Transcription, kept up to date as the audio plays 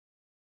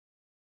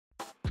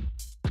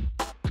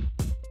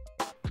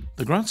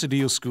The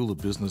Graziadio School of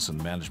Business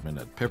and Management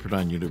at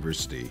Pepperdine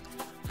University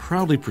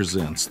proudly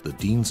presents the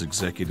Dean's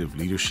Executive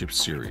Leadership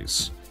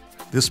Series.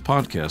 This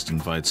podcast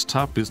invites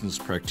top business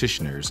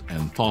practitioners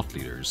and thought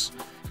leaders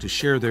to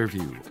share their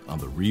view on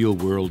the real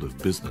world of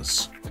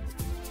business.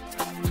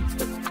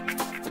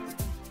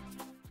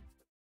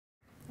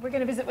 We're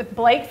going to visit with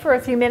Blake for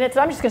a few minutes.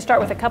 I'm just going to start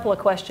with a couple of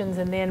questions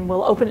and then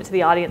we'll open it to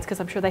the audience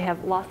because I'm sure they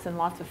have lots and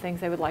lots of things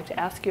they would like to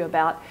ask you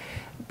about.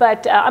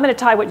 But I'm going to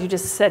tie what you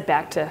just said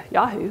back to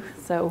Yahoo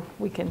so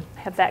we can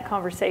have that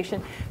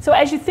conversation. So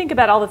as you think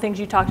about all the things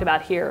you talked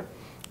about here,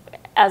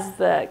 as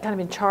the kind of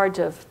in charge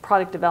of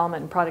product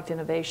development and product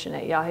innovation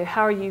at Yahoo,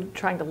 how are you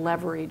trying to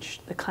leverage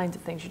the kinds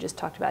of things you just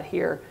talked about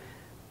here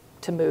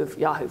to move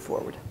Yahoo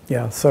forward?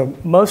 Yeah, so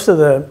most of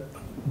the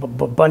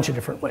bunch of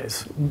different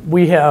ways.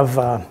 We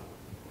have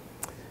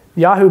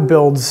Yahoo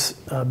builds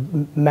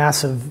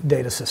massive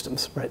data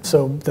systems, right?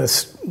 So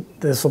this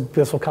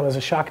will come as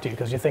a shock to you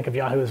because you think of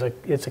Yahoo as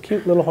it's a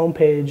cute little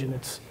homepage, and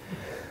it's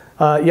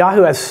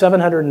Yahoo has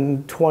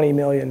 720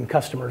 million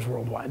customers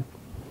worldwide.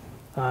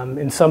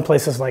 In some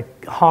places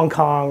like Hong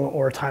Kong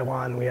or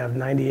Taiwan, we have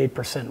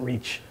 98%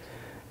 reach.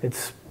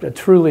 It's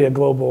truly a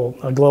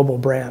global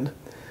brand.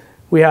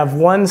 We have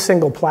one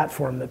single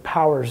platform that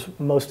powers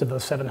most of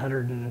those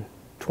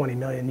 720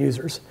 million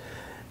users.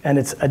 And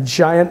it's a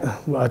giant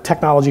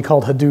technology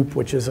called Hadoop,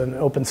 which is an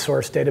open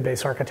source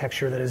database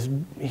architecture that is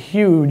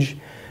huge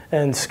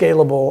and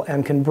scalable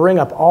and can bring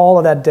up all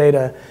of that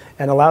data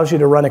and allows you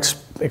to run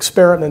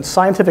experiments,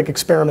 scientific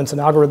experiments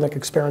and algorithmic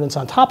experiments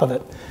on top of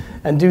it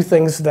and do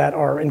things that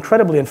are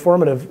incredibly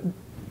informative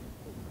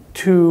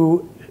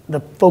to the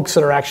folks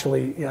that are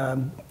actually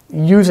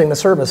using the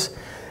service.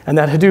 And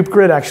that Hadoop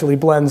grid actually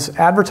blends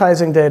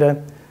advertising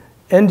data,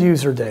 end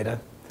user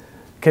data.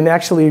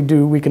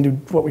 We can do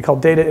what we call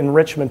data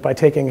enrichment by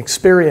taking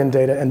Experian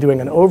data and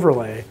doing an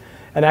overlay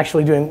and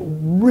actually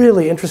doing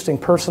really interesting,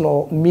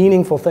 personal,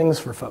 meaningful things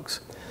for folks.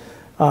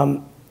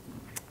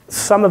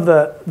 Some of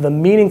the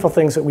meaningful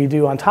things that we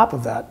do on top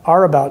of that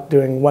are about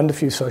doing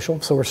one-to-few social.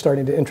 So we're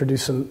starting to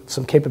introduce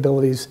some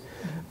capabilities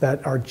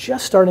that are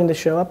just starting to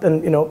show up.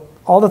 And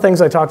all the things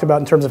I talked about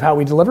in terms of how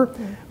we deliver,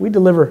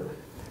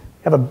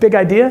 have a big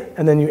idea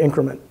and then you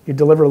increment. You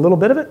deliver a little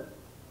bit of it,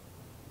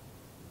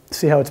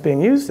 see how it's being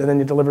used, and then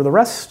you deliver the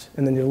rest,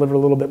 and then you deliver a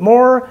little bit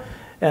more.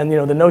 And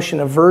the notion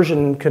of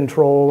version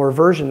control or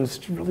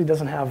versions really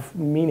doesn't have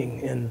meaning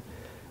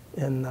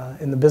in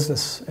the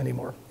business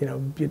anymore.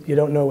 You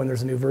don't know when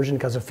there's a new version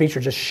because a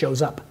feature just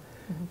shows up,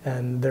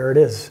 and there it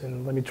is.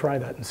 And let me try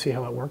that and see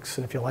how it works.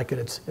 And if you like it,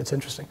 it's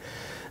interesting.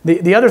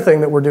 The other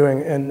thing that we're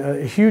doing in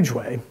a huge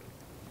way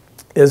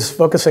is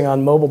focusing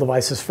on mobile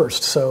devices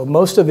first. So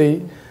most of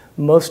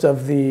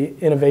the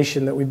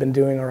innovation that we've been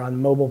doing are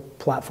on mobile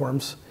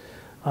platforms.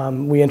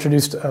 We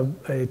introduced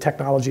a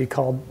technology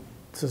called,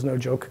 this is no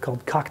joke,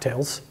 called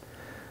cocktails.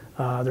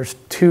 There's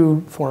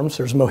two forms.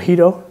 There's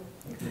Mojito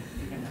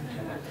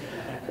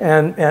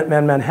and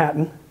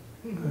Manhattan,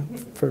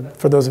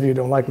 for those of you who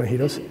don't like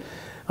mojitos.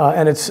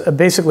 And it's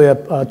basically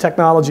a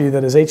technology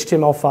that is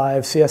HTML5,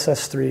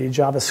 CSS3,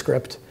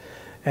 JavaScript,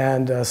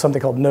 and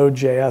something called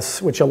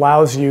Node.js, which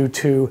allows you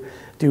to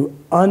do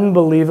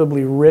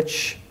unbelievably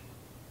rich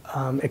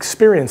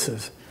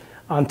experiences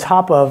on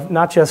top of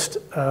not just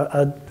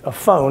a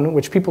phone,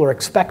 which people are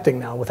expecting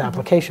now with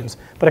applications,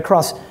 but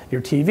across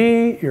your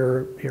TV,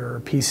 your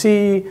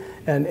PC,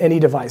 and any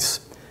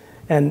device.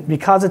 And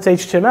because it's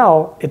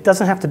HTML, it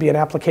doesn't have to be an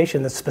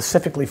application that's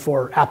specifically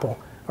for Apple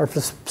or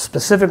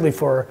specifically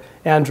for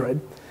Android.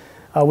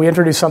 We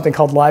introduced something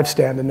called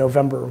LiveStand in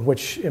November,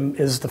 which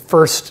is the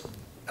first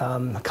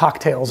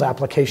cocktails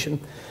application.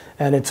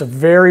 And it's a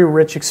very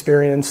rich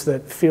experience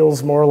that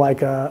feels more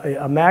like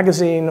a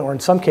magazine, or in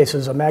some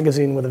cases, a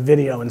magazine with a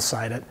video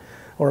inside it,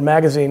 or a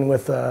magazine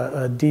with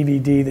a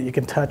DVD that you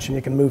can touch and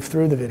you can move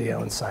through the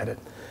video inside it.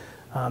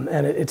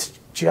 And it's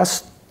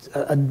just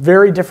a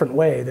very different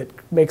way that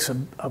makes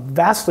a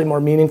vastly more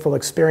meaningful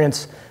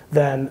experience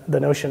than the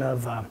notion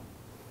of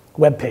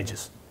web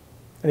pages.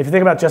 And if you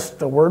think about just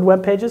the word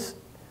web pages,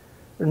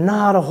 they're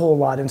not a whole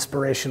lot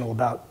inspirational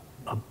about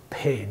a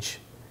page.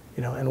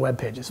 And web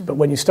pages. But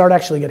when you start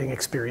actually getting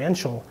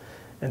experiential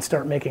and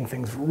start making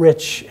things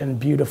rich and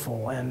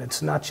beautiful, and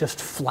it's not just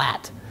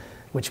flat,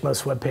 which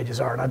most web pages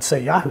are. And I'd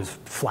say Yahoo's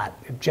flat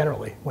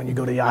generally. When you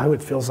go to Yahoo,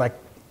 it feels like,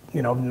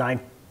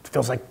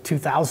 feels like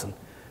 2000,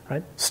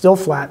 right? Still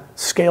flat,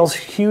 scales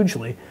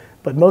hugely,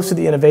 but most of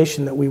the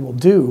innovation that we will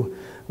do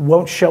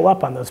won't show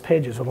up on those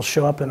pages. It'll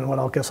show up in what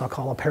I'll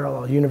call a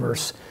parallel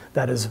universe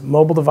that is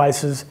mobile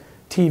devices,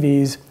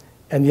 TVs,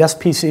 and yes,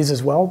 PCs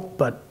as well,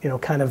 but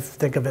kind of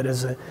think of it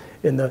as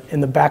in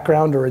the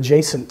background or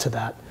adjacent to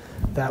that.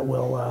 That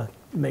will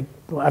make.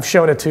 Well, I've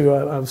shown it to.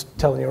 I was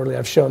telling you earlier.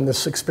 I've shown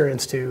this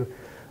experience to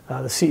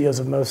the CEOs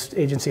of most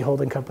agency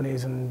holding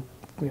companies and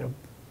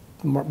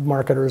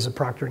marketers at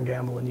Procter &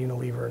 Gamble and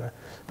Unilever and a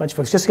bunch of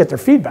folks, just to get their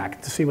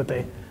feedback to see what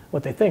they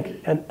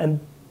think, and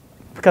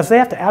because they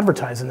have to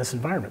advertise in this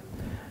environment,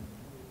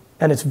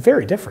 and it's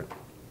very different.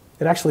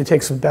 It actually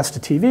takes some best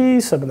of TV,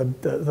 some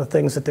of the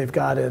things that they've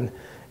got in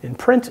in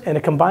print, and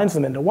it combines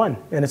them into one,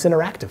 and it's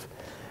interactive.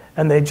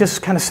 And they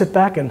just kind of sit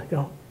back and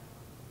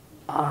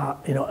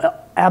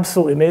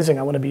absolutely amazing.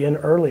 I want to be in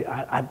early,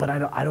 but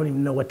I don't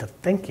even know what to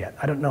think yet.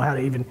 I don't know how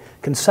to even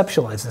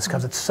conceptualize this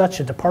because it's such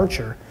a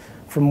departure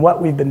from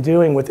what we've been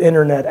doing with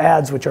internet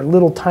ads, which are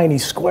little tiny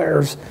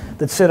squares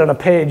that sit on a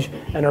page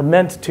and are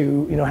meant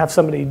to, have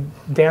somebody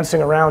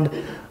dancing around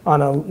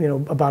on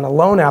about a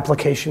loan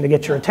application to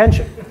get your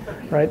attention,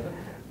 right?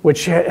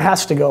 Which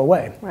has to go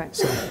away. Right.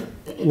 So,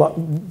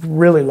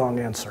 really long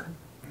answer.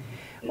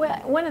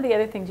 Well, one of the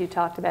other things you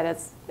talked about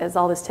as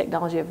all this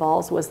technology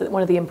evolves was that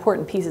one of the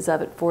important pieces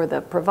of it for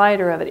the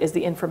provider of it is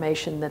the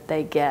information that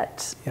they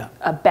get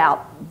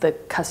about the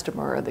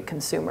customer or the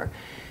consumer.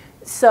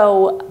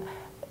 So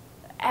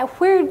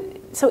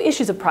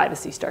issues of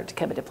privacy start to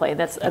come into play.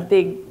 That's a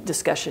big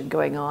discussion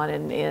going on,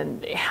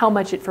 and how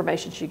much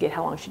information should you get,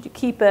 how long should you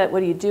keep it, what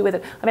do you do with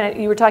it? I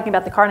mean, you were talking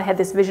about the car, and I had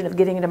this vision of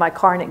getting into my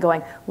car and it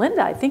going,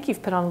 Linda, I think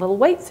you've put on a little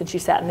weight since you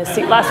sat in this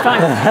seat last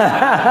time.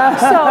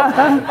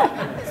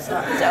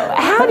 So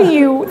how do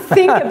you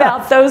think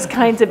about those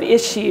kinds of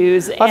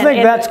issues? I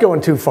think that's going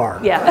too far.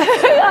 Yeah,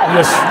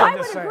 I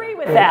would agree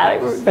with that.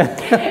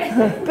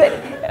 But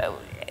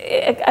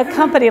a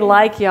company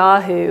like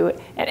Yahoo,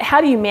 and how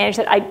do you manage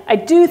that? I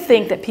do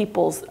think that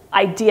people's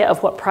idea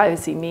of what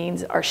privacy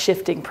means are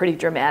shifting pretty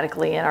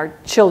dramatically, and our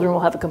children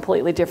will have a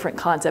completely different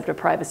concept of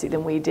privacy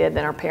than we did,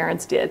 than our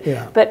parents did.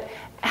 Yeah. But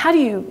how do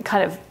you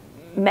kind of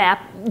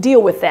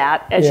deal with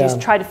that as you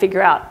try to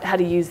figure out how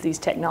to use these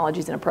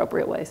technologies in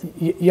appropriate ways?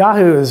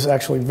 Yahoo is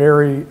actually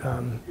very,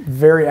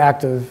 very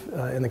active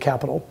in the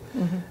Capitol,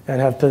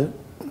 and have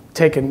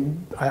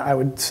taken, I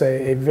would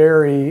say, a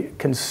very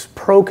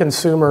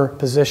pro-consumer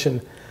position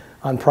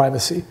on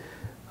privacy.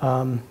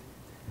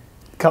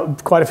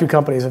 Quite a few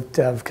companies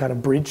have kind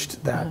of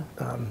breached that.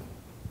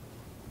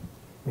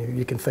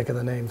 You can think of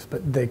the names,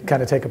 but they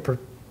kind of take a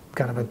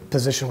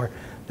position where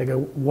they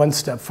go one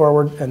step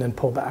forward and then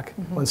pull back,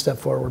 one step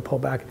forward, pull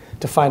back,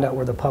 to find out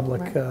where the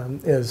public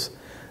is.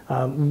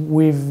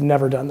 We've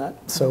never done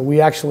that. So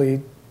we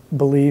actually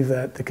believe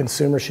that the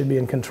consumer should be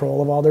in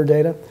control of all their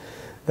data.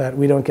 That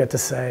we don't get to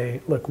say,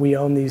 look, we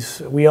own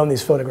these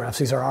photographs,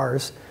 these are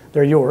ours,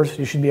 they're yours,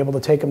 you should be able to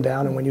take them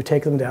down, and when you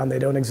take them down, they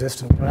don't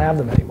exist and we don't have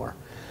them anymore.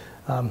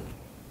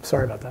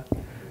 Sorry about that.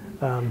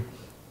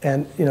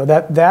 And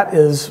that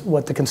is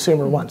what the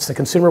consumer wants. The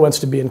consumer wants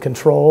to be in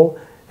control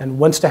and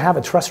wants to have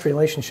a trust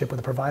relationship with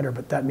the provider,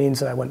 but that means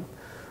that I want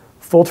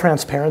full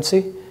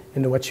transparency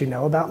into what you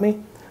know about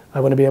me. I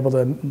want to be able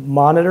to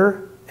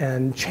monitor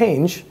and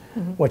change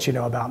what you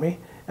know about me,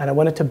 and I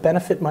want it to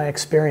benefit my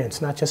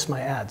experience, not just my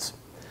ads.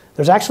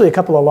 There's actually a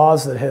couple of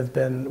laws that have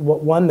been,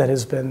 one that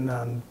has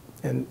been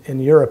in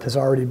Europe has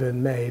already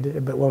been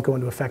made, but won't go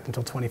into effect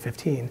until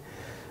 2015,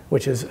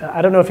 which is,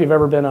 I don't know if you've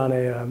ever been on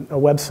a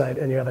website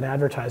and you have an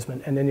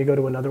advertisement, and then you go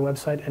to another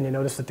website and you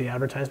notice that the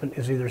advertisement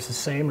is either the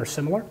same or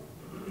similar.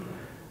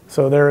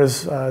 So there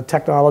is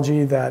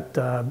technology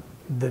that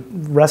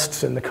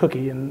rests in the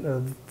cookie,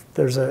 and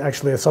there's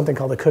actually something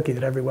called a cookie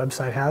that every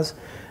website has,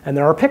 and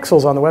there are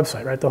pixels on the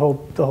website, right? The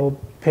whole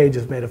page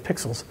is made of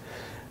pixels.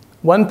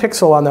 One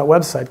pixel on that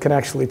website can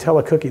actually tell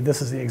a cookie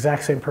this is the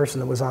exact same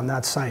person that was on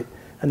that site,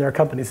 and there are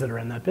companies that are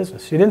in that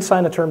business. You didn't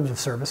sign a terms of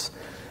service.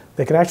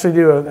 They can actually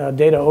do a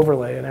data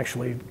overlay and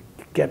actually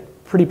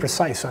get pretty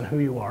precise on who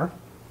you are.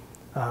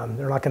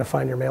 They're not going to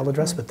find your mail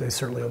address, but they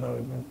certainly will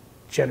know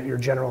your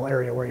general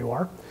area where you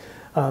are.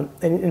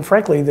 And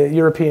frankly, the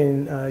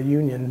European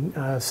Union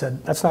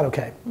said that's not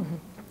okay,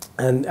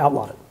 and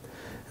outlawed it.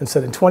 And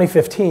said in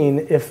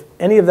 2015, if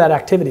any of that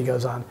activity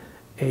goes on,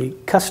 a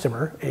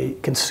customer, a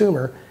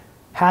consumer,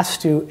 has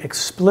to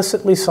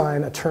explicitly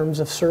sign a terms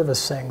of service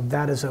saying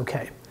that is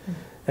okay.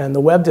 And the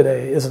web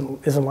today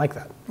isn't like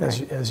that,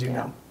 as you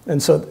know.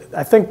 And so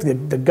I think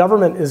the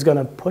government is going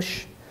to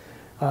push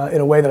in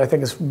a way that I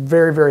think is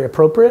very, very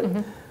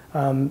appropriate.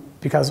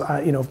 Because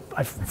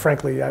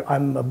frankly,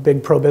 I'm a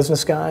big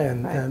pro-business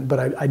guy, but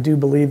I do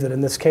believe that in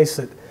this case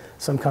that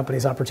some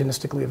companies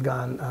opportunistically have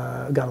gone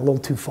a little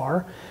too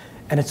far,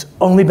 and it's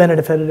only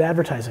benefited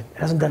advertising. It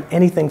hasn't done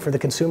anything for the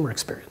consumer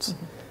experience.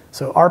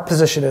 So our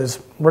position is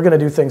we're going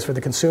to do things for the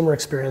consumer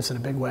experience in a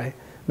big way,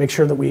 make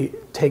sure that we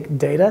take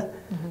data,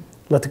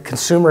 let the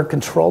consumer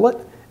control it,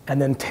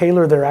 and then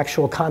tailor their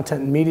actual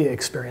content and media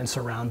experience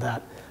around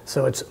that.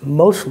 So it's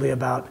mostly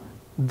about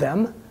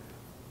them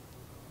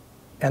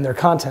and their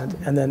content,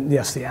 and then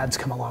yes, the ads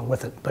come along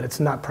with it, but it's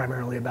not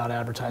primarily about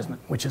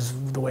advertisement, which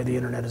is the way the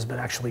internet has been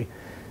actually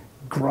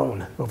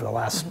grown over the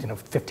last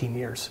 15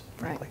 years,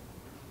 frankly.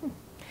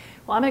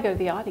 Well, I'm going to go to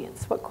the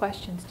audience. What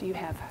questions do you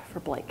have for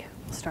Blake?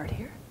 We'll start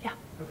here. Yeah.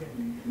 Okay.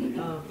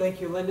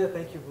 Thank you, Linda.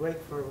 Thank you,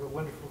 Blake, for a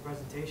wonderful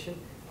presentation.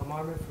 I'm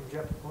Armin from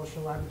Jet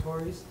Propulsion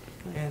Laboratories,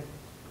 and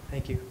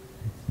thank you.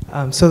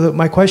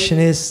 My question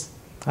is,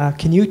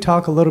 can you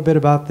talk a little bit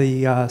about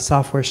the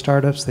software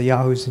startups that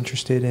Yahoo's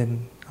interested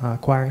in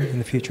acquiring in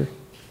the future,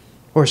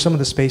 or some of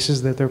the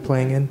spaces that they're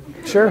playing in?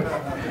 Sure.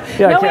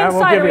 Yeah, no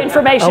insider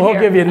information I won't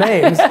give you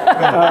names.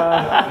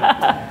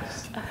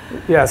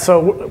 Yeah,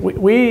 so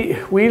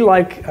we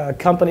like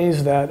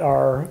companies that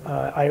are,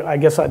 I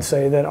guess I'd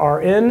say, that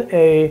are in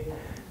a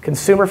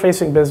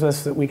consumer-facing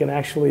business that we can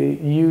actually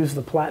use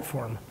the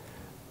platform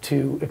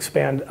to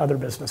expand other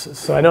businesses.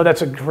 So I know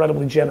that's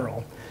incredibly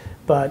general,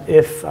 but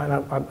if, and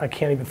I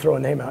can't even throw a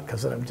name out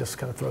because then it just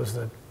kind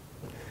of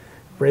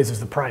raises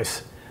the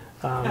price.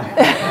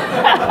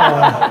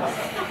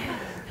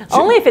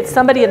 Only if it's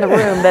somebody in the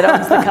room that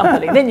owns the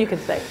company, then you can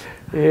say.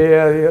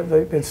 Yeah,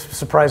 it's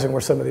surprising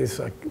where some of these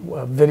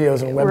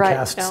videos and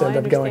webcasts end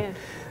up going.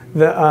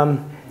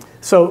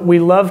 So we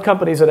love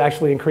companies that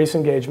actually increase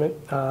engagement.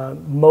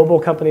 Mobile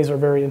companies are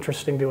very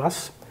interesting to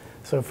us.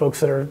 So folks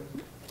that are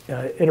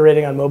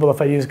iterating on mobile,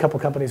 if I use a couple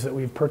companies that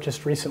we've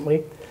purchased recently,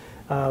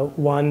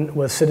 one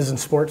was Citizen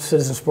Sports.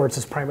 Citizen Sports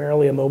is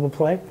primarily a mobile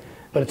play,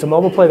 but it's a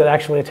mobile play that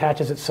actually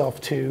attaches itself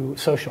to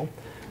social.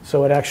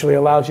 So it actually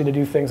allows you to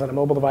do things on a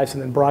mobile device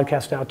and then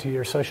broadcast out to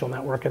your social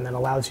network, and then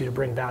allows you to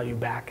bring value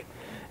back,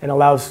 and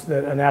allows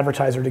an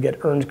advertiser to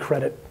get earned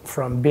credit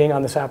from being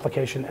on this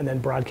application and then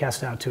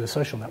broadcast out to a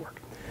social network,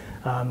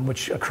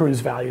 which accrues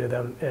value to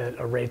them at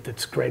a rate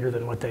that's greater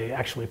than what they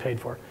actually paid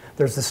for.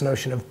 There's this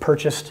notion of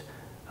purchased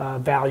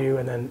value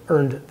and then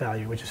earned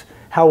value, which is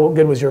how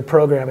good was your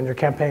program and your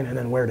campaign, and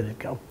then where did it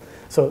go?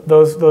 So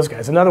those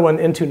guys. Another one,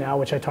 Into Now,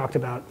 which I talked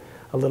about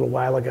a little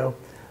while ago,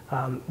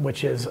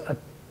 which is a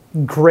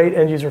great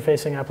end user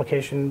facing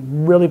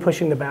application, really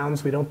pushing the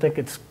bounds. We don't think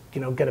it's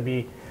going to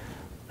be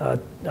a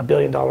 $1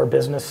 billion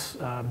business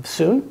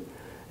soon.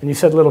 And you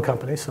said little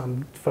company, so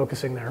I'm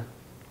focusing there.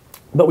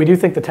 But we do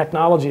think the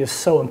technology is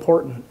so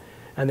important,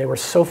 and they were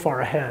so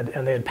far ahead,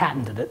 and they had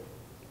patented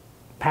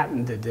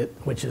it,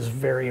 which is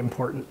very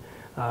important.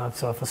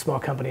 So if a small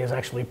company has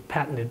actually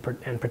patented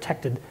and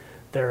protected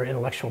their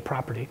intellectual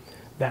property,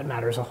 that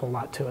matters a whole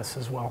lot to us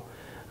as well.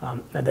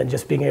 And then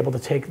just being able to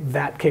take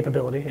that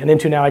capability, and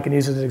Into Now I can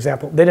use it as an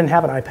example. They didn't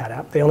have an iPad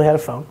app, they only had a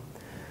phone.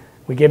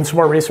 We gave them some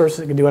more resources,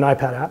 they could do an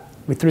iPad app.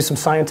 We threw some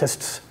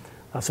scientists,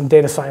 some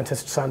data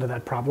scientists onto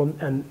that problem,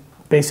 and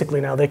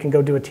basically now they can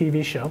go do a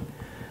TV show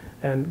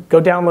and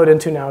go download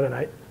Into Now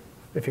tonight,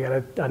 if you got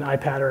an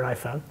iPad or an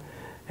iPhone,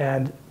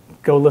 and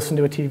go listen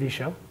to a TV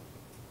show.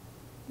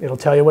 It'll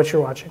tell you what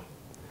you're watching.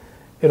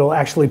 It'll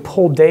actually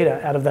pull data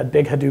out of that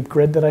big Hadoop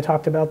grid that I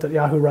talked about that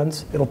Yahoo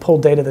runs. It'll pull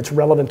data that's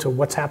relevant to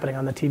what's happening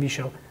on the TV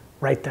show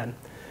right then.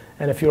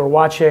 And if you were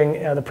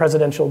watching the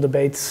presidential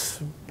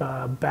debates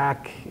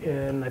back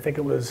in, I think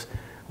it was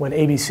when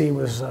ABC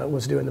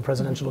was doing the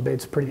presidential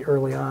debates pretty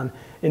early on,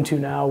 Into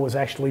Now was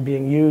actually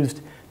being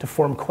used to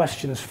form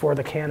questions for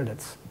the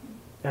candidates.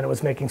 And it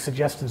was making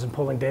suggestions and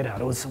pulling data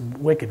out. It was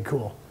wicked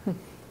cool.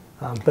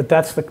 But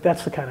that's the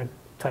kind of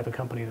type of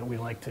company that we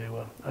like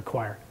to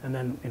acquire. And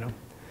then,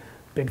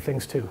 big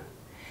things too.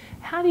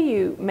 How do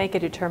you make a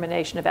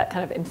determination about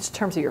kind of in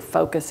terms of your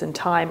focus and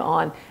time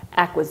on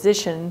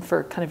acquisition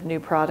for kind of new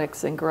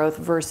products and growth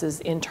versus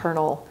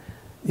internal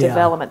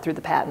development through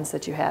the patents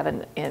that you have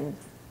and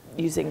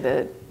using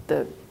the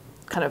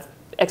kind of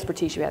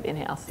expertise you have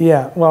in-house?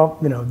 Yeah, well,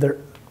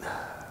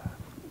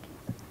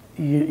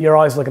 you're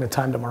always looking at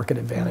time to market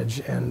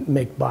advantage and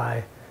make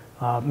buy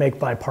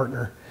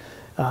partner.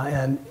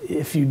 And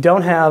if you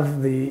don't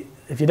have the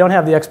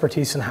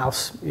expertise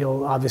in-house,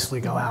 you'll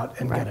obviously go out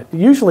and get it.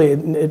 Usually,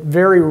 it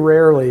very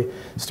rarely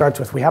starts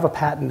with, we have a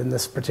patent in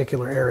this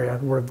particular area,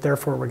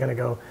 therefore we're going to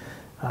go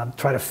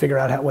try to figure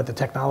out what the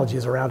technology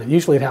is around it.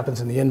 Usually it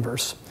happens in the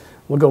inverse.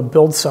 We'll go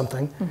build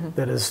something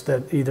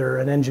that either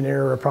an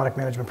engineer or a product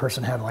management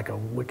person had like a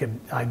wicked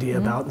idea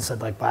about and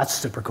said like, well, that's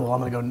super cool, I'm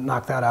going to go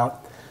knock that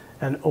out.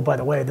 And oh, by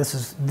the way,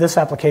 this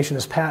application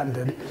is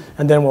patented,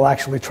 and then we'll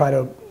actually try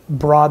to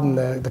broaden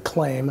the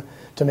claim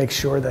to make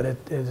sure that it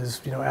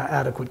is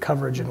adequate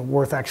coverage and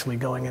worth actually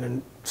going in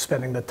and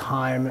spending the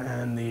time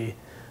and the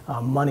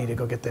money to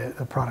go get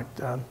the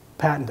product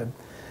patented.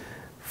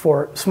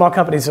 For small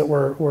companies that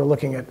we're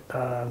looking at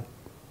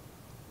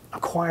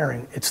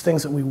acquiring, it's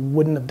things that we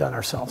wouldn't have done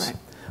ourselves. Right.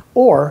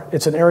 Or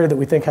it's an area that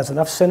we think has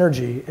enough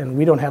synergy and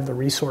we don't have the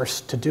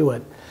resource to do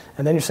it.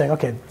 And then you're saying,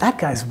 okay, that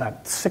guy's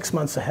about 6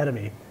 months ahead of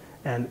me.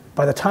 And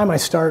by the time I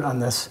start on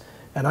this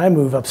and I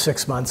move up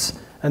 6 months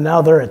and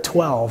now they're at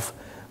 12,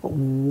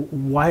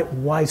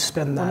 why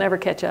spend that? We'll never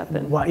catch up.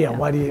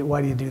 Why do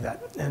you do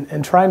that?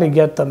 And trying to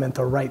get them at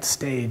the right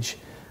stage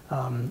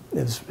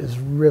is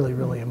really,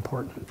 really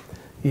important.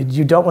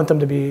 You don't want them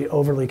to be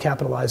overly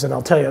capitalized. And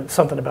I'll tell you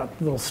something about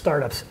little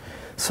startups.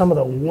 Some of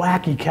the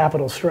wacky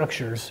capital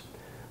structures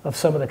of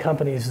some of the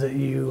companies that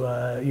you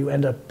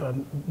end up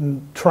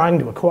trying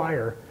to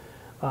acquire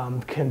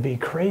can be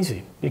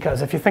crazy.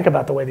 Because if you think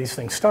about the way these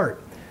things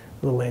start,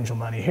 a little angel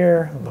money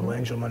here, a little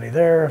angel money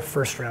there,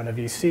 first round of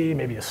VC,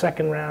 maybe a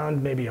second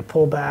round, maybe a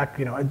pullback.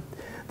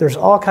 There's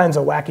all kinds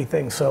of wacky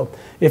things. So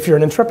if you're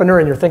an entrepreneur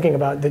and you're thinking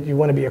about that you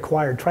want to be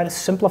acquired, try to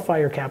simplify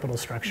your capital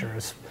structure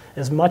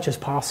as much as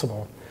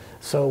possible.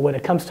 So when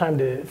it comes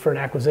time for an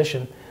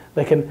acquisition,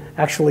 they can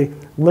actually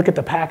look at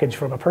the package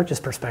from a purchase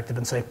perspective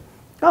and say,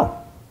 oh,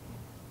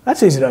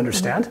 that's easy to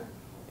understand.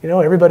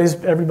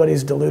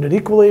 Everybody's diluted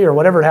equally or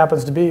whatever it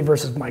happens to be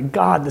versus, my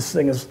God, this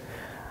thing is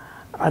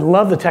I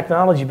love the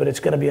technology, but it's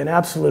going to be an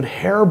absolute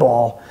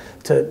hairball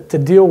to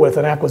deal with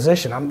an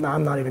acquisition. I'm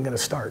not even going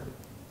to start.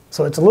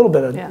 So it's a little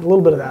bit of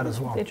that as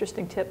well.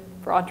 Interesting tip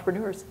for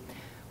entrepreneurs.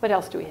 What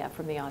else do we have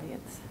from the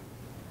audience?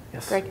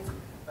 Yes. Greg?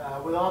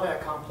 With all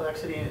that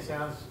complexity, and it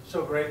sounds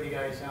so great, you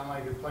guys sound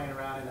like you're playing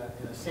around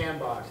in a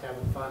sandbox,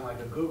 having fun like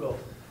a Google.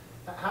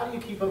 How do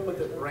you keep up with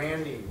the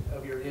branding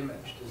of your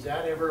image? Does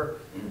that ever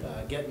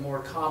get more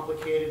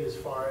complicated as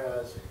far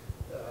as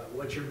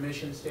what your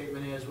mission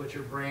statement is, what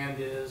your brand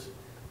is,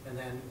 and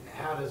then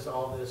how does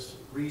all this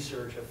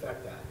research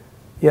affect that?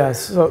 Yes,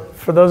 so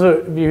for those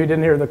of you who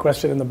didn't hear the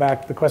question in the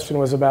back, the question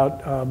was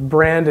about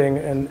branding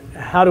and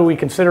how do we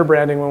consider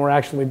branding when we're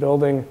actually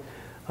building,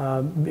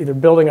 either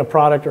building a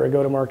product or a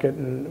go-to-market,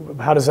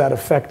 and how does that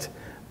affect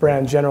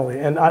brand generally?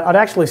 And I'd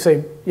actually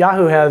say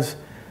Yahoo has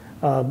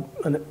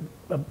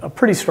a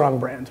pretty strong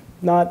brand,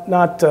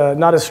 not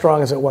as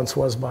strong as it once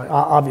was, by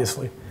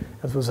obviously,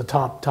 as was a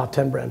top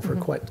 10 brand for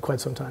quite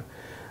some time.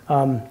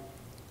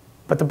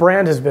 But the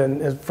brand has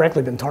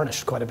frankly been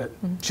tarnished quite a bit,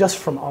 just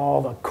from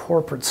all the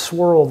corporate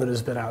swirl that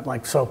has been out.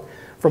 Like, so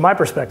from my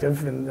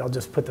perspective, and I'll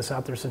just put this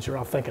out there since you're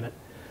all thinking it.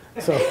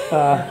 So,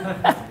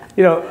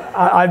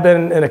 I've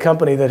been in a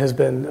company that has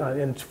been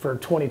in for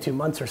 22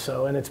 months or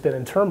so, and it's been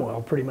in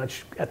turmoil pretty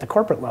much at the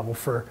corporate level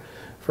for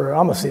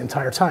almost the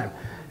entire time.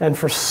 And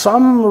for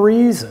some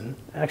reason,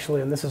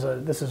 actually, and this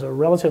is a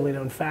relatively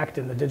known fact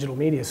in the digital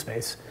media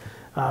space,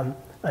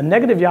 a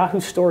negative Yahoo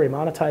story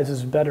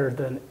monetizes better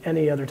than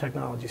any other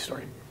technology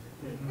story.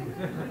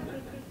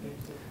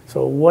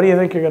 So what do you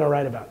think you're going to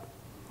write about?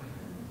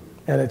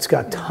 And it's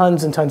got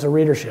tons and tons of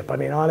readership. I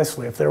mean,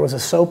 honestly, if there was a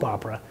soap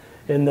opera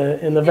in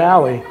the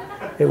Valley,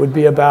 it would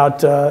be about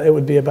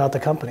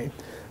the company.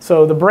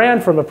 So the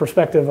brand, from a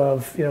perspective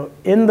of,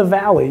 in the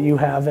Valley, you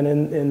have, and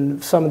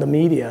in some of the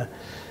media,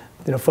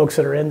 folks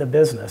that are in the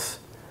business,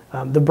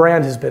 the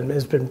brand has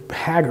been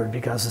haggard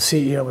because the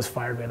CEO was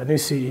fired. We have a new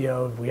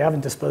CEO. We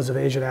haven't disposed of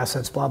Asian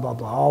assets. Blah blah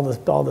blah.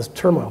 All this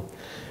turmoil.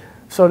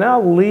 So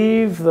now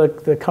leave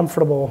the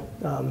comfortable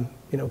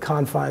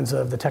confines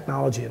of the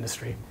technology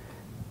industry.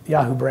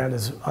 Yahoo brand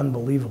is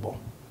unbelievable,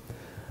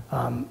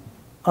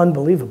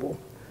 unbelievable.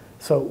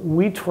 So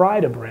we try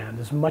to brand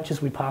as much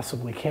as we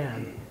possibly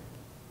can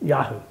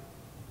Yahoo.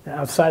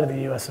 Outside of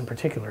the U.S. in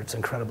particular, it's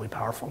incredibly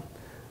powerful.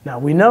 Now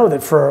we know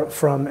that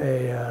from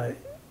the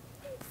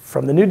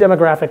new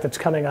demographic that's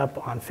coming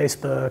up on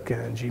Facebook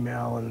and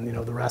Gmail and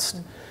the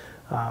rest,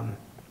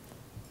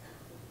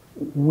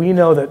 we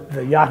know that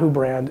the Yahoo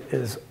brand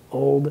is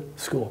old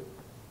school.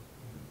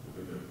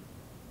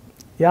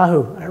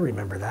 Yahoo, I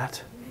remember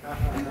that.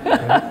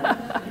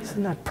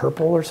 Isn't that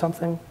purple or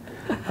something?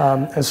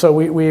 And so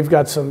we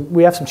have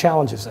some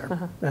challenges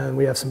there, and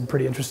we have some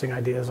pretty interesting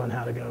ideas on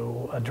how to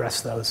go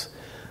address those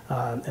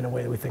in a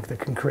way that we think that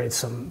can create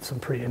some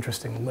pretty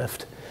interesting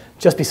lift.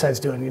 Just besides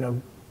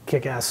doing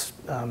kick-ass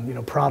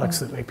products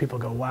that make people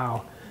go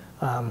wow,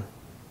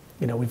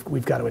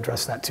 we've got to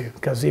address that too.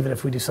 Because even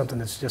if we do something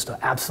that's just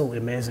absolutely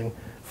amazing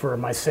for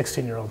my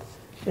 16-year-old,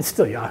 it's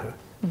still Yahoo.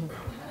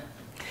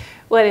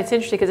 Well, it's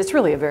interesting because it's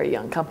really a very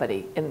young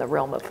company in the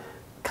realm of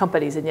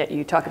companies, and yet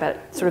you talk about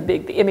it, sort of the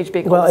image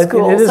being old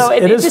school. It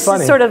is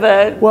funny. Is sort of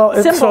a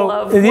symbol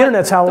of the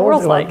internet's how the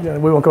world's like.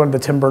 We won't go into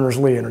the Tim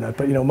Berners-Lee internet,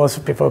 but most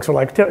folks are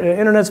like,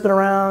 internet's been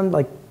around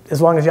like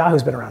as long as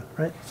Yahoo's been around,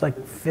 right? It's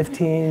like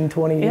 15,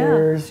 20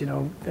 years.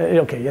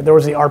 Okay, there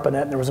was the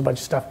ARPANET, and there was a bunch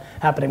of stuff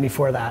happening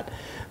before that,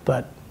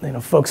 but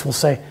folks will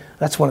say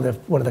that's one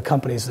of the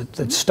companies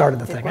that started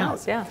the thing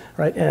out,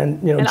 right?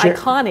 And an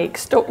iconic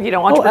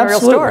entrepreneurial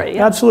story,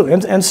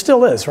 absolutely, and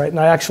still is, right? And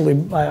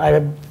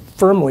I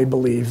firmly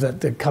believe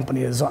that the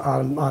company is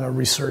on a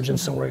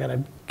resurgence, and we're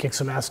going to kick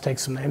some ass, take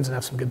some names, and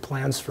have some good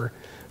plans for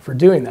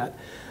doing that.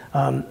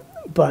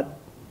 But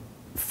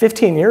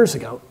 15 years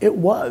ago, it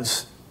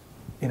was,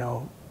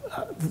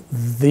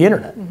 the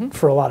internet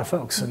for a lot of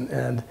folks,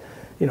 and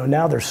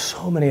now there's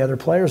so many other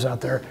players out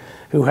there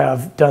who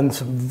have done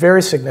some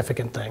very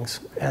significant things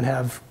and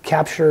have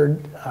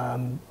captured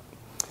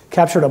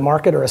a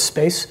market or a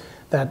space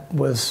that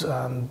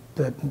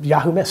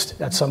Yahoo missed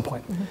at some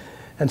point.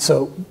 And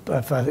so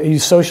if I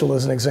use social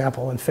as an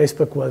example, and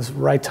Facebook was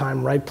right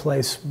time, right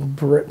place,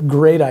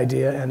 great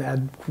idea, and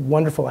had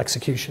wonderful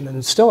execution, and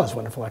it still has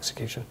wonderful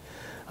execution.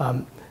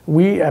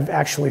 We have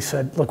actually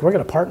said, look, we're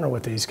going to partner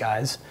with these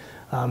guys.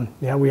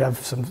 We have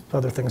some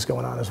other things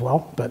going on as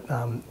well, but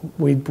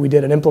we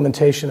did an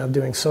implementation of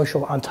doing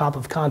social on top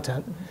of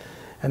content,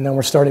 and then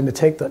we're starting to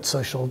take that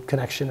social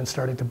connection and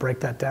starting to break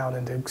that down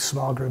into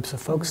small groups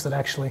of folks that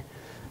actually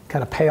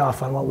kind of pay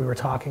off on what we were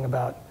talking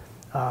about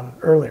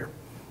earlier.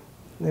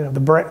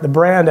 The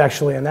brand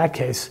actually in that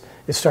case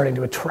is starting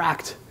to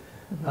attract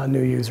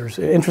new users.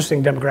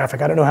 Interesting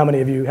demographic. I don't know how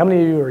many of you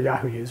are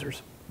Yahoo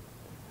users?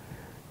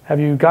 Have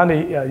you gone to,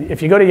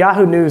 if you go to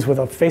Yahoo News with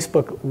a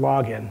Facebook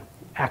login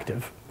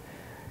active,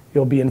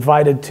 you'll be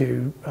invited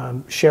to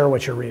share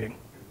what you're reading,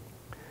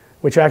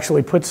 which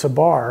actually puts a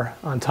bar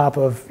on top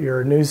of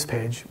your news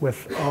page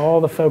with all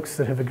the folks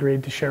that have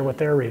agreed to share what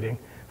they're reading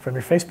from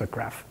your Facebook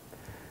graph.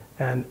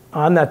 And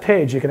on that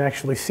page, you can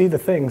actually see the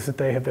things that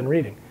they have been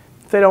reading.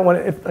 If they don't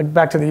want to,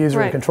 back to the user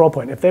and control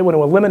point, if they want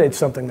to eliminate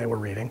something they were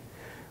reading,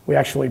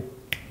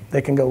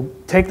 they can go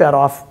take that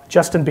off.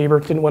 Justin Bieber,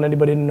 didn't want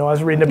anybody to know I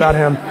was reading about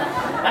him.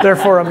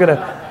 Therefore, I'm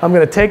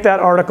gonna take that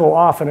article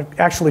off, and it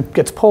actually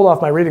gets pulled off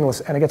my reading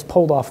list, and it gets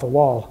pulled off the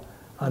wall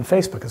on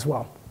Facebook as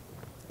well.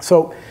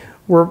 So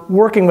we're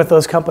working with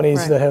those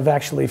companies that have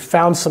actually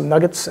found some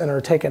nuggets and are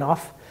taken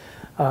off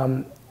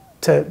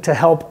to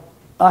help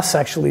us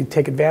actually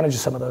take advantage of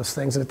some of those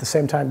things, and at the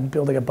same time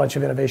building a bunch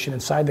of innovation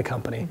inside the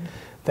company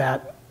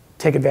that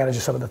take advantage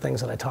of some of the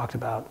things that I talked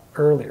about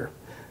earlier.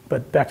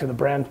 But back to the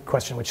brand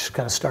question, which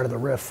kind of started the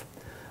riff,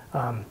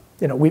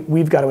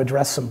 we've got to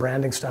address some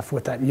branding stuff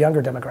with that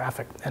younger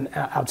demographic, and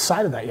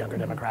outside of that younger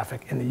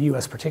demographic, in the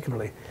US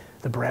particularly,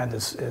 the brand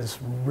is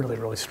really,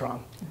 really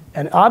strong.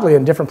 And oddly,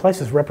 in different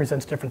places,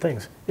 represents different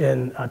things.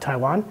 In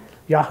Taiwan,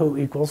 Yahoo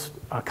equals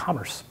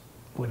commerce,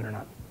 believe it or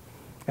not.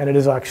 And it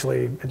is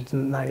actually,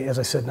 as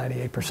I said,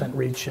 98%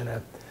 reach,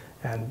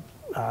 and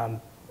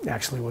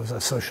actually was a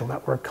social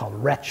network called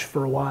Wretch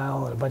for a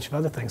while, and a bunch of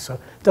other things. So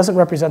it doesn't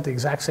represent the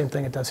exact same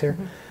thing it does here.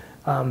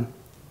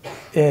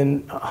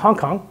 In Hong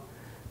Kong,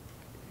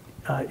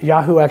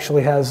 Yahoo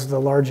actually has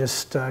the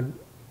largest, the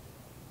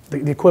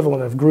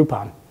equivalent of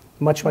Groupon,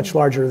 much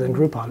larger than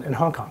Groupon in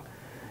Hong Kong.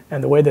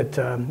 And the way that,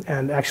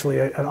 and actually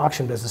an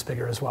auction business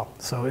bigger as well.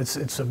 So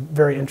it's a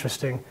very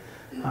interesting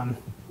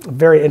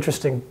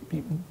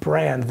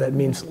brand that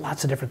means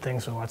lots of different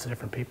things to lots of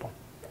different people,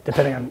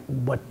 depending on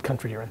what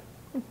country you're in.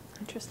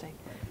 Interesting.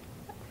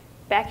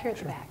 Back here at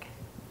the back.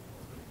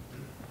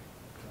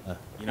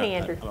 Hey,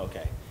 Andrew. I'm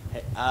okay.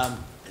 Hey,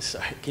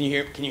 sorry. Can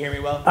you hear me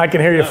well? I can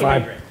hear you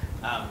fine. Great.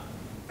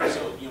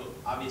 So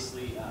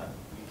obviously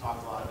we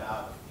talked a lot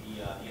about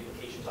the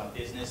implications on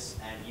business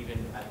and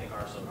even I think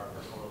our personal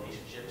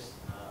relationships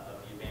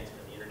of the advancement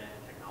of the internet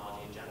and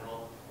technology in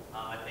general.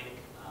 I think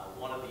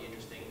one of the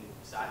interesting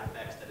side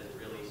effects that has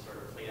really sort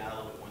of played out a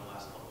little bit more in the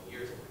last couple of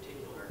years in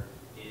particular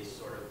is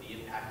sort of the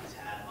impact it's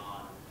had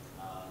on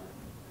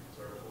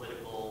sort of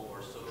political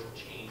or social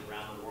change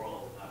around the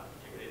world,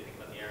 particularly think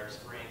about the Arab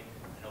Spring.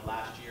 I know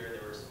last year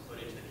there was some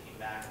footage that came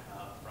back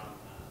from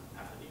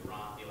after the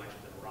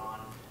elections of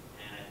Iran,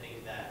 and I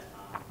think that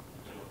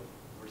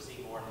we're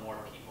seeing more and more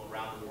people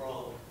around the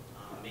world,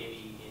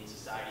 maybe in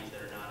societies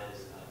that are not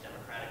as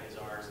democratic as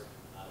ours,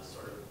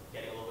 sort of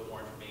getting a little bit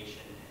more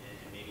information and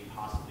maybe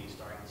possibly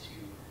starting to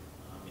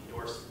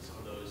endorse some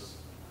of those,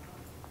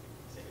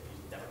 say,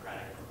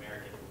 democratic or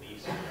American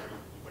beliefs,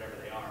 whatever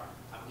they are.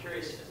 I'm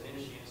curious, as an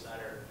industry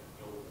insider,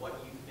 what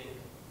you think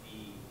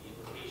the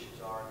implications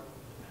are,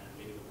 and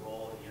maybe the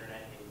role of the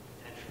internet in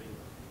potentially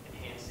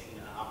enhancing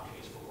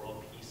opportunities for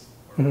world peace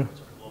or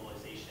sort of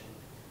globalization,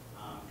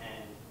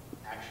 and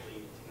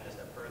actually taking that a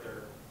step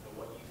further,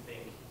 what you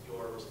think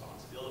your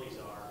responsibilities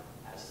are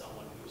as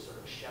someone who is sort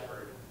of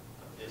shepherd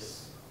of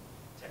this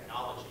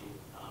technology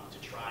to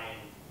try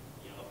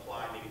and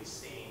apply maybe the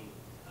same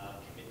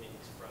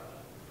commitment from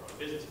a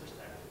business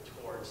perspective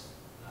towards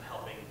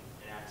helping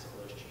enact some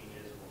of those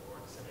changes or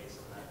disseminate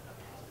some of that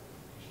positive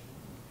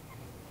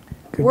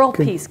information. World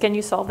peace, can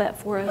you solve that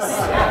for us?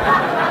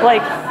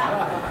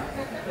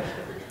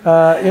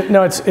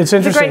 No, it's interesting.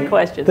 It's a great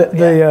question.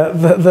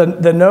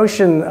 The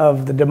notion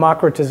of the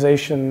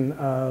democratization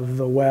of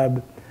the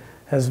web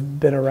has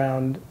been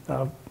around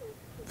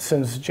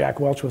since Jack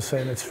Welch was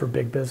saying it's for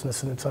big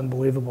business, and it's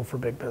unbelievable for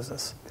big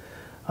business.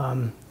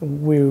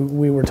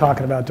 We were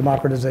talking about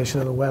democratization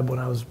of the web when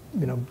I was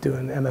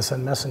doing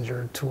MSN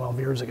Messenger 12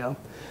 years ago,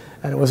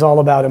 and it was all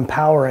about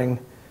empowering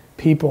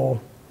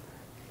people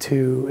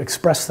to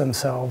express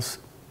themselves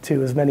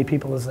to as many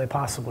people as they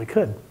possibly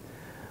could.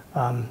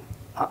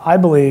 I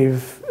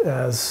believe,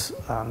 as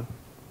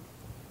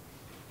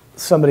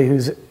somebody who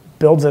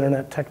builds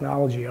internet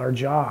technology, our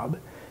job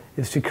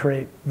is to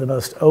create the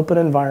most open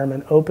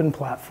environment, open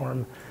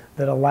platform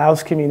that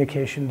allows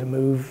communication to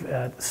move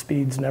at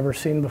speeds never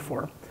seen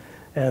before.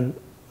 And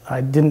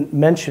I didn't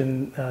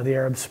mention the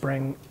Arab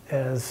Spring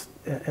as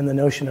in the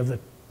notion of that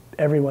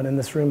everyone in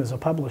this room is a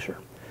publisher.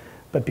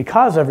 But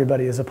because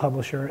everybody is a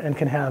publisher and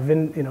can have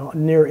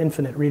near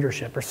infinite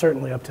readership, or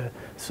certainly up to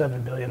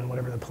 7 billion,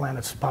 whatever the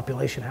planet's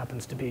population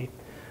happens to be,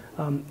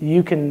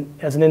 you can,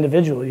 as an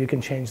individual, you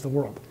can change the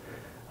world.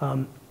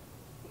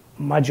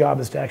 My job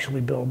is to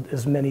actually build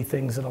as many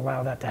things that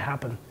allow that to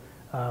happen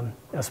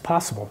as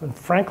possible. And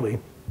frankly,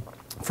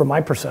 from my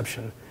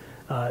perception,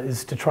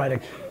 is to try to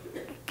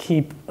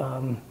keep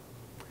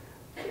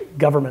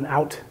government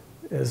out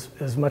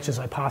as much as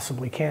I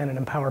possibly can and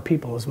empower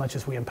people as much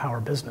as we empower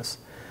business.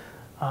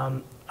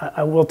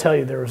 I will tell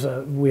you,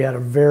 we had a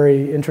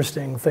very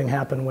interesting thing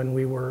happen when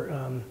we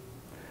were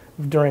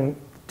during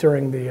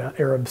the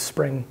Arab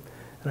Spring,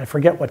 and I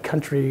forget what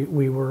country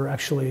we were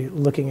actually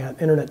looking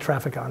at internet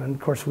traffic on. And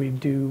of course, we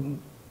do,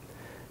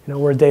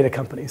 we're a data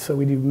company, so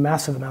we do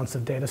massive amounts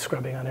of data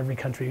scrubbing on every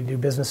country we do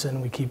business in.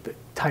 We keep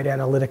tight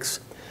analytics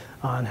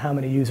on how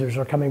many users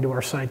are coming to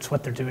our sites,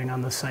 what they're doing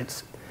on those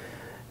sites,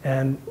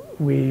 and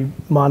we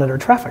monitor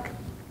traffic.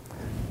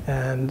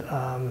 And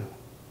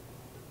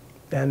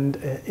And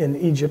in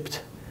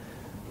Egypt,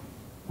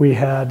 we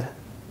had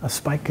a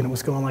spike and it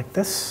was going like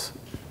this,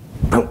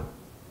 boom,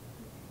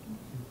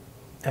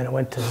 and it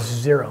went to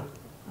 0.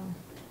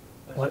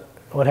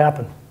 What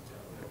happened?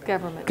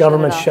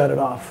 Government shut it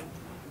off,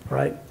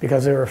 right?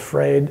 Because they were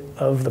afraid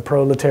of the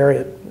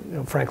proletariat,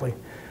 frankly.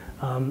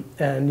 And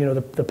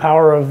the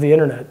power of the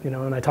internet,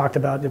 and I talked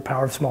about the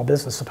power of small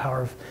business,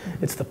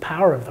 it's the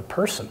power of the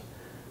person.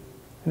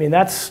 I mean,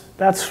 that's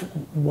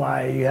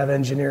why you have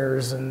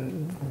engineers,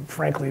 and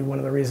frankly, one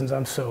of the reasons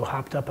I'm so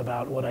hopped up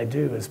about what I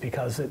do is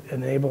because it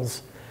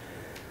enables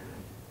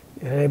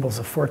a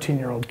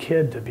 14-year-old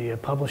kid to be a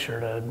publisher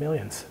to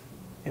millions,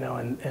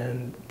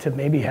 and to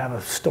maybe have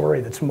a story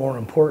that's more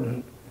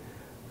important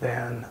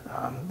than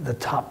the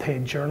top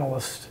paid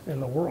journalist in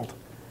the world.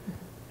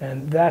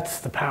 And that's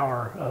the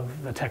power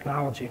of the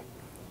technology.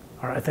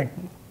 Or I think,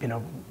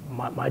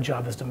 my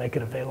job is to make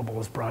it available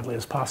as broadly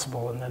as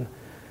possible, and then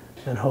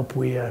hope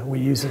we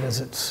use it as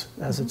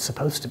it's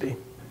supposed to be.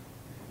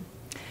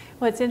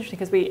 Well, it's interesting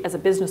because we, as a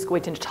business school,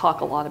 we tend to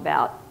talk a lot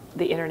about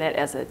the internet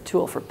as a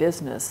tool for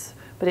business,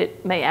 but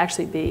it may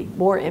actually be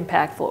more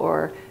impactful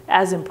or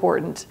as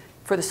important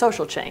for the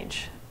social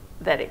change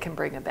that it can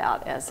bring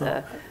about as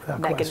a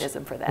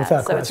mechanism for that.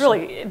 Without so question. It's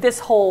really,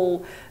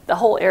 the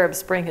whole Arab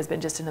Spring has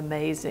been just an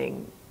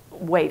amazing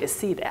way to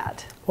see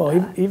that.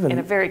 Well, even in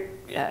a very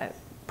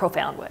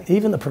profound way.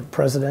 Even the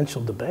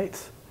presidential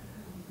debates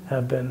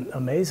have been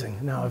amazing.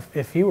 Now,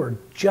 if you were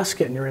just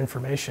getting your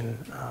information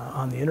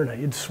on the internet,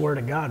 you'd swear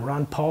to God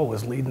Ron Paul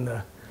was leading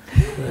the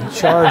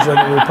charge of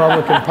the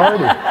Republican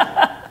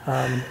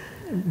Party,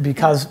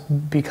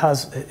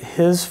 because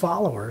his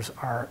followers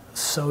are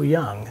so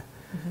young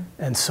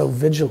and so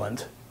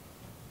vigilant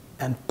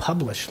and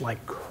publish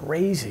like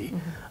crazy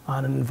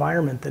on an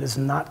environment that is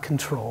not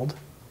controlled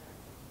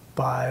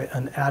by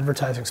an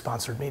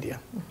advertising-sponsored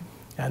media.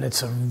 And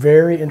it's a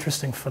very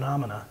interesting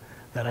phenomena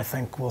that I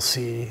think we'll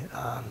see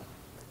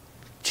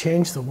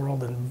change the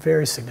world in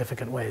very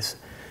significant ways.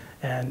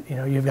 And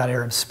you've got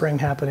Arab Spring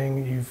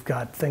happening, you've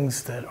got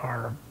things that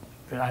are,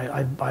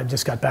 I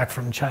just got back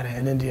from China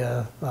and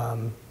India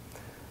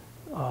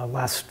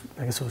last,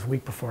 I guess it was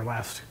week before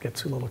last,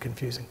 gets a little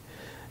confusing.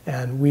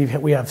 And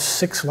we have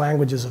 6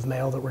 languages of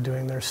mail that we're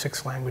doing there,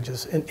 6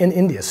 languages, in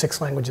India,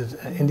 6 languages,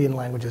 Indian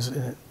languages,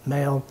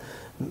 mail,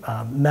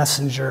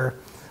 messenger,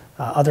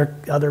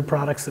 other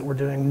products that we're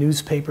doing,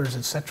 newspapers,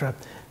 etc.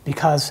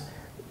 Because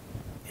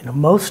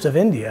most of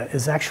India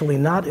is actually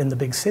not in the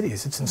big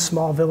cities. It's in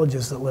small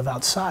villages that live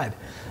outside.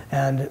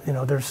 And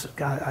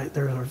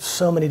there are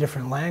so many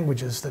different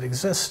languages that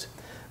exist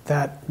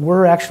that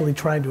we're actually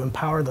trying to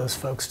empower those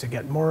folks to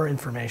get more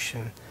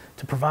information,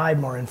 to provide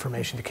more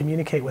information, to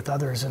communicate with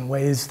others in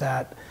ways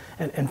that,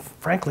 and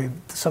frankly,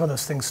 some of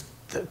those things,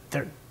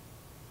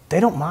 they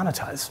don't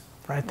monetize,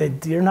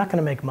 right? You're not going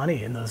to make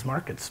money in those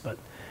markets, but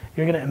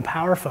you're going to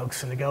empower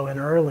folks and to go in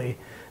early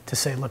to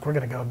say, look, we're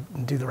going to go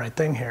and do the right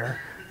thing here.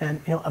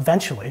 And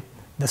eventually,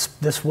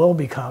 this will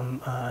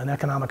become an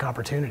economic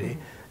opportunity.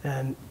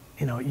 And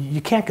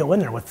you can't go in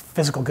there with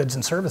physical goods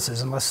and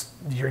services unless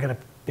you're going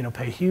to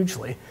pay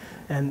hugely.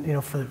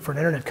 And for an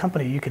internet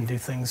company, you can do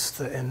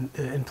things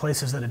in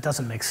places that it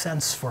doesn't make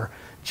sense for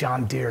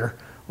John Deere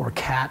or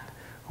Cat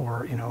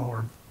or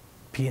or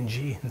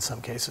P&G in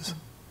some cases.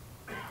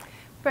 We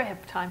probably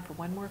have time for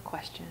one more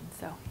question.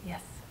 So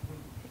yes,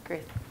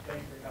 Grace.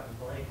 Thanks for coming,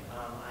 Blake.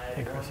 I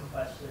have one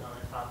question on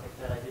a topic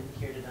that I didn't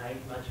hear tonight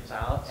much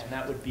about, and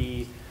that would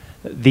be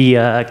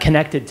the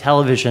connected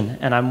television.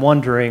 And I'm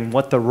wondering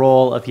what the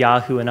role of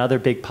Yahoo and other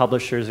big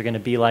publishers are going to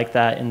be like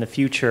that in the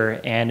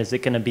future, and is it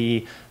going to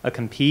be a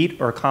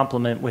compete or a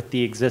complement with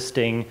the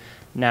existing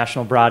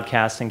national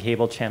broadcast and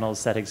cable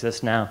channels that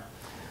exist now?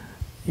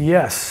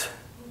 Yes.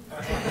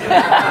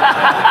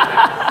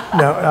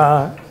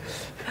 No,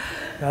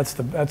 that's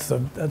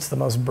the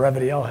most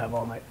brevity I'll have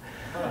all night.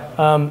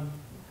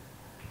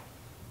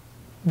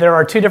 There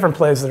are 2 different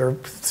plays that are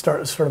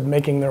sort of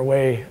making their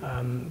way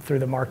through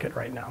the market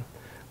right now.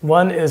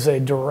 One is a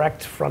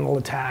direct frontal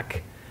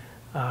attack,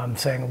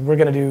 saying we're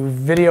going to do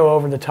video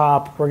over the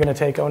top, we're going to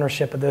take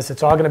ownership of this,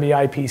 it's all going to be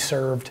IP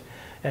served,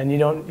 and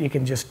you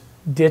can just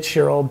ditch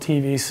your old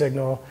TV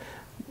signal.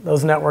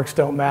 Those networks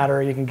don't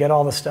matter, you can get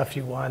all the stuff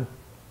you want,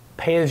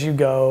 pay as you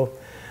go.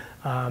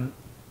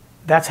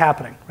 That's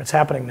happening. It's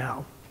happening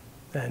now.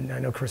 And I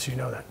know, Chris, you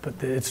know that,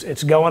 but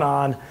it's going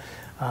on.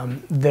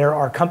 There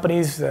are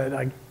companies that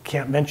I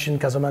can't mention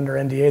because I'm under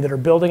NDA that are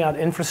building out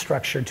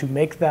infrastructure to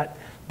make that,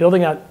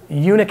 building out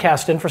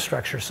unicast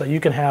infrastructure so you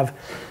can have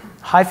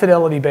high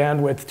fidelity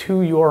bandwidth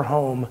to your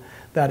home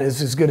that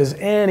is as good as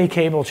any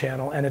cable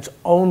channel, and it's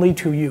only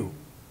to you,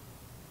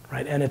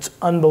 right? And it's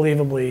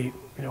unbelievably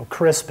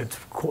crisp,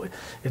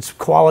 it's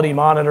quality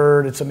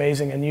monitored, it's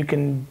amazing, and you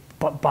can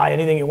buy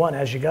anything you want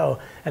as you go,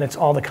 and it's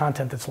all the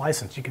content that's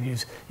licensed. You can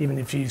use, even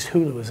if you use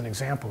Hulu as an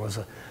example, as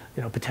a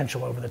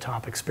potential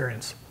over-the-top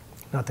experience,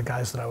 not the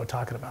guys that I was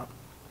talking about.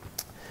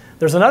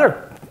 There's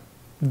another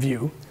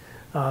view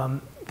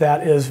that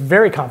that is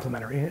very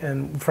complementary,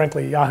 and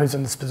frankly, Yahoo's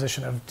in this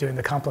position of doing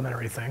the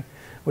complementary thing.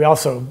 We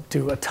also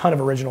do a ton of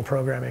original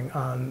programming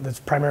that's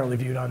primarily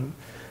viewed on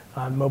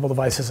mobile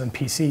devices and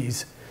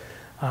PCs.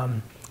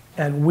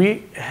 And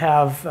we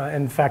have,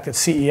 in fact, at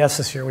CES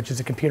this year, which is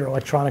a computer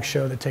electronics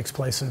show that takes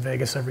place in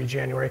Vegas every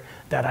January,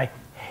 that I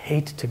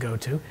hate to go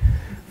to,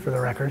 for the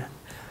record.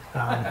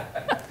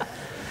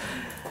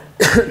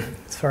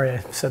 Sorry I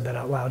said that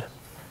out loud.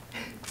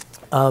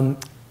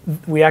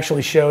 We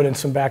actually showed in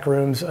some back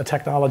rooms a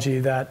technology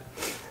that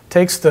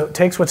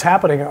takes what's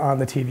happening on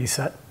the TV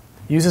set,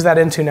 uses that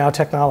Into Now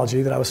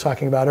technology that I was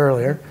talking about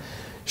earlier,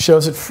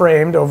 shows it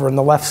framed over on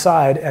the left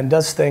side, and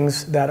does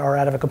things that are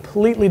out of a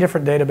completely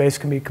different database,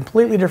 can be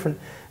completely different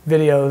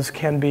videos,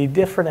 can be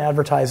different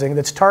advertising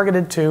that's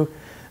targeted to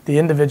the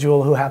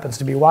individual who happens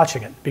to be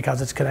watching it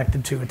because it's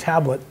connected to a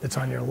tablet that's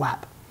on your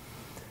lap.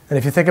 And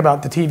if you think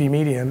about the TV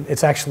medium,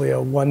 it's actually a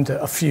one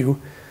to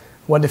few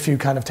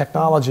kind of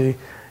technology,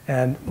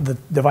 and the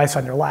device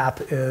on your lap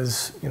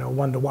is, you know,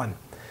 one-to-one.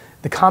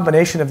 The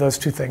combination of those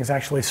two things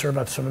actually serve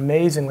up some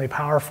amazingly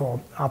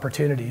powerful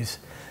opportunities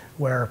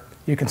where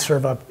you can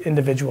serve up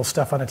individual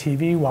stuff on a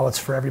TV while it's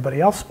for everybody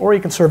else, or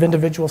you can serve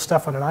individual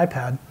stuff on an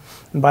iPad.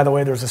 And by the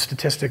way, there's a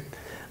statistic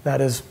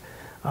that is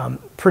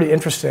pretty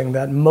interesting,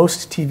 that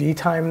most TV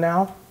time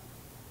now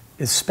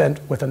is spent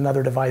with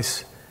another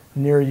device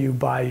near you,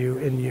 by you,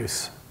 in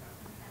use.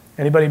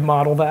 Anybody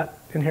model that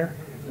in here?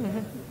 Mm-hmm.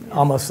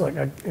 Almost like,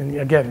 and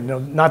again, you know,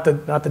 not the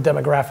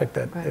demographic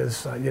that right.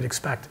 is you'd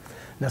expect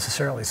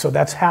necessarily. So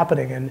that's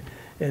happening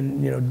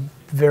in you know,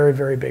 very,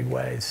 very big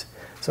ways.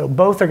 So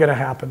both are going to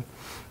happen.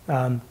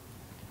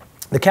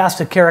 The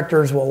cast of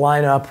characters will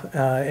line up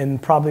in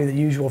probably the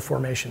usual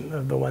formation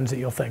of the ones that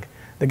you'll think.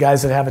 The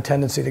guys that have a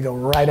tendency to go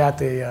right at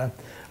the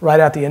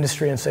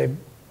industry and say,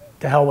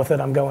 to hell with it,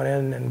 I'm going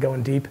in and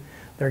going deep.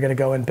 They're going to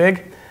go in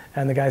big.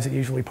 And the guys that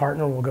usually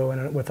partner will go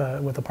in with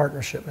a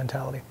partnership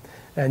mentality.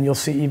 And you'll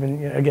see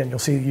even, again, you'll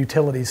see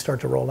utilities start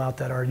to roll out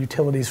that are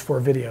utilities for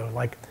video,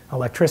 like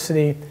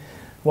electricity,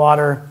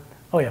 water,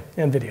 oh yeah,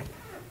 and video,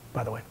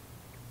 by the way.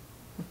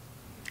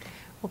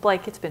 Well,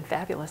 Blake, it's been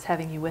fabulous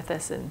having you with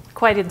us and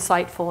quite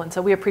insightful. And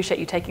so we appreciate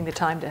you taking the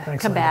time to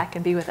come back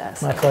and be with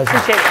us. My pleasure.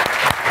 Appreciate it.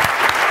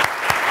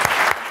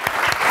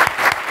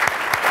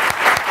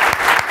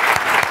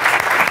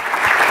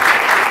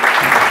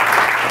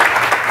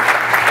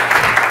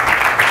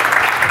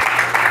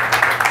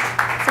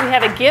 So we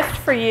have a gift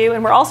for you,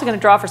 and we're also going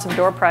to draw for some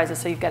door prizes.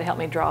 So you've got to help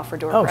me draw for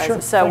door prizes.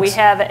 Sure. So Thanks. we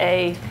have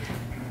a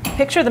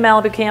picture of the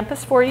Malibu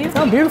campus for you.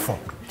 Oh, beautiful.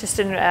 Just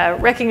in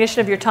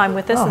recognition of your time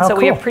with us, and so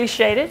we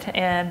appreciate it,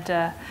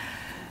 and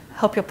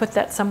hope you'll put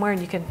that somewhere,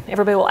 and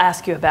everybody will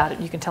ask you about it.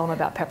 You can tell them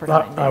about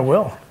Pepperdine. I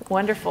will.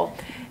 Wonderful.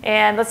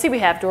 And let's see, we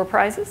have door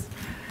prizes.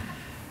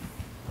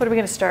 What are we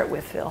going to start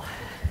with, Phil?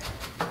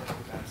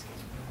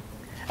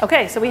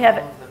 Okay, so we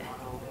have.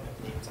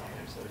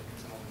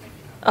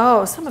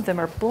 Oh, some of them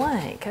are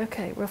blank.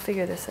 Okay, we'll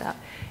figure this out.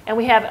 And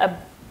we have a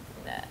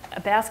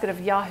basket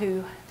of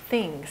Yahoo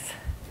things.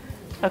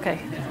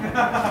 Okay.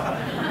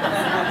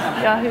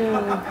 Yahoo.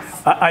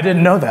 I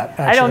didn't know that,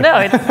 actually. I don't know.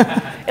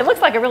 It looks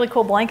like a really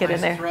cool blanket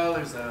in there.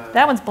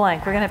 That one's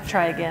blank. We're going to have to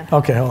try again.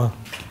 Okay, hold on.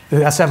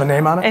 It has to have a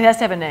name on it? It has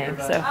to have a name.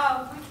 So.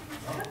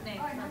 What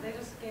name? They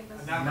just gave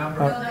us a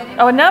number.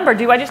 Oh, a number.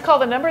 Do I just call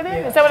the number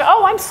then? Is that what?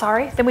 Oh, I'm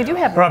sorry. Then we do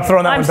have. I'm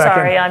throwing that one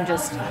back in. I'm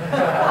just.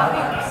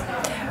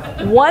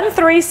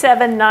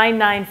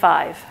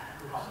 137995.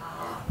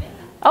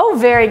 Oh,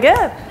 very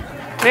good.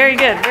 Very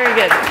good. Very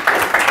good.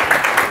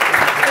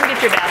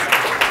 Your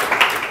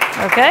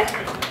basket. Okay?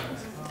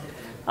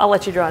 I'll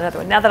let you draw another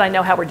one now that I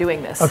know how we're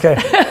doing this. Okay,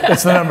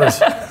 it's the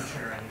numbers.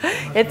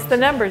 It's the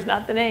numbers,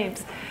 not the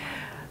names.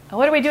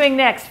 What are we doing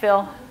next,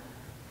 Phil?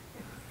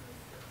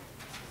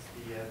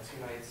 The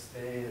 2-night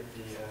stay at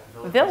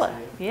the Villa.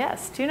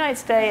 Yes, 2-night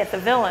stay at the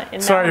Villa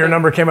in Sorry, Malibu. your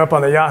number came up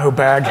on the Yahoo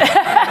bag.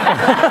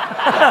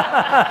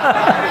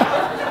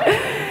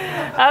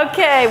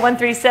 Okay,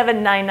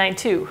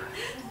 137992.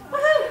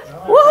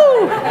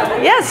 Woohoo!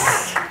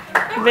 Yes.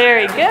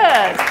 Very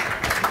good.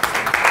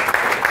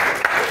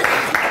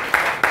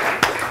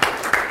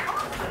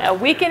 A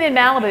weekend in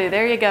Malibu.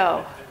 There you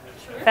go.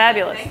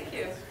 Fabulous. Thank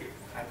you.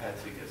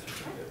 iPad 2 gift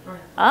certificate.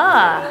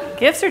 Ah,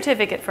 gift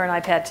certificate for an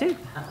iPad 2.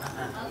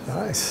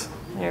 Nice.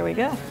 There we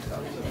go.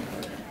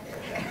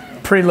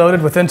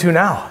 Preloaded with Into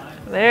Now.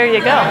 There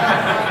you go.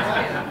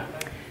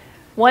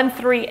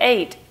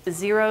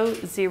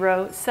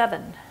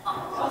 138007.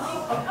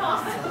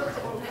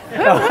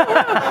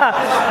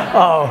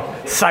 Oh,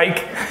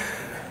 psych.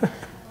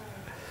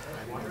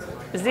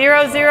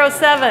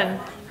 007.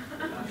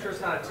 I'm sure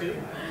it's not a 2.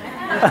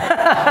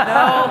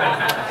 No,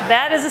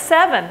 that is a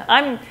 7.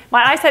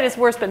 My eyesight is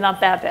worse, but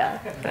not that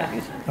bad.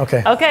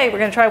 Okay. Okay, we're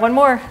going to try one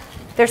more.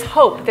 There's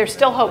hope. There's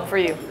still hope for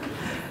you.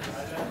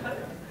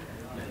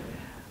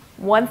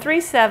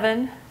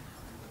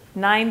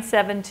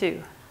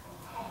 137972.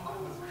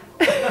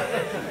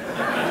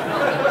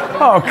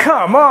 Oh,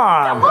 come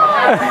on. Come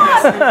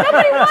on.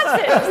 Nobody wants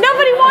it.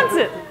 Nobody wants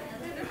it.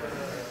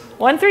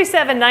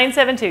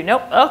 137972.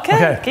 Nope.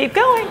 Okay. Keep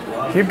going.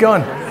 Keep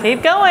going.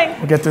 Keep going.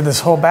 We'll get through this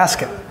whole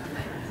basket.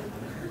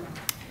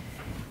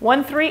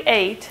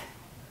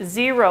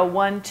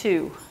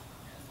 138012.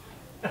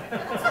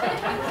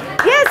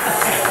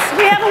 Yes,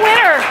 we have a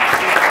winner.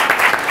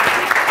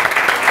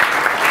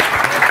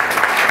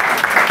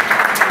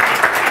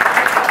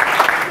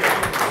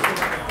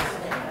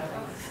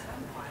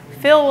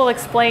 Phil will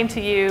explain to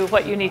you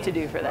what you need to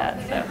do for that.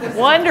 So,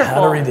 wonderful.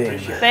 How to redeem.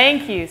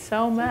 Thank you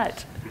so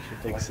much.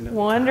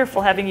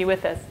 Wonderful having you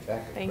with us.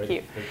 Thank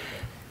you.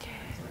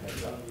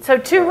 So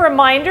 2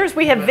 reminders.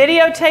 We have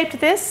videotaped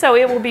this, so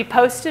it will be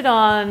posted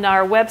on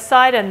our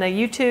website and the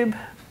YouTube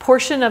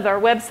portion of our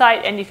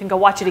website, and you can go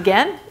watch it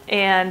again,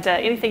 and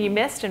anything you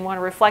missed and want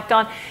to reflect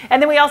on.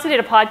 And then we also did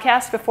a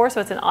podcast before, so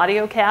it's an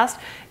audio cast,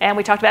 and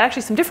we talked about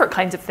actually some different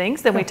kinds of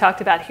things than we talked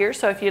about here.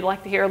 So if you'd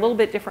like to hear a little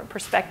bit different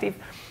perspective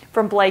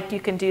from Blake, you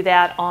can do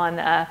that on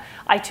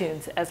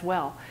iTunes as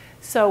well.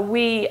 So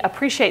we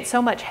appreciate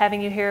so much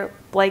having you here,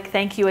 Blake.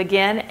 Thank you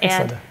again.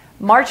 And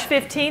March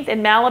 15th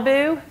in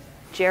Malibu,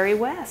 Jerry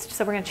West.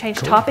 So we're going to change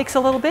topics a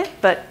little bit,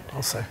 but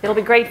it'll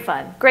be great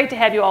fun. Great to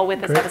have you all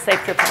with us. Have a safe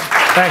trip home.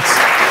 Thanks.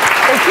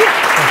 Thank you.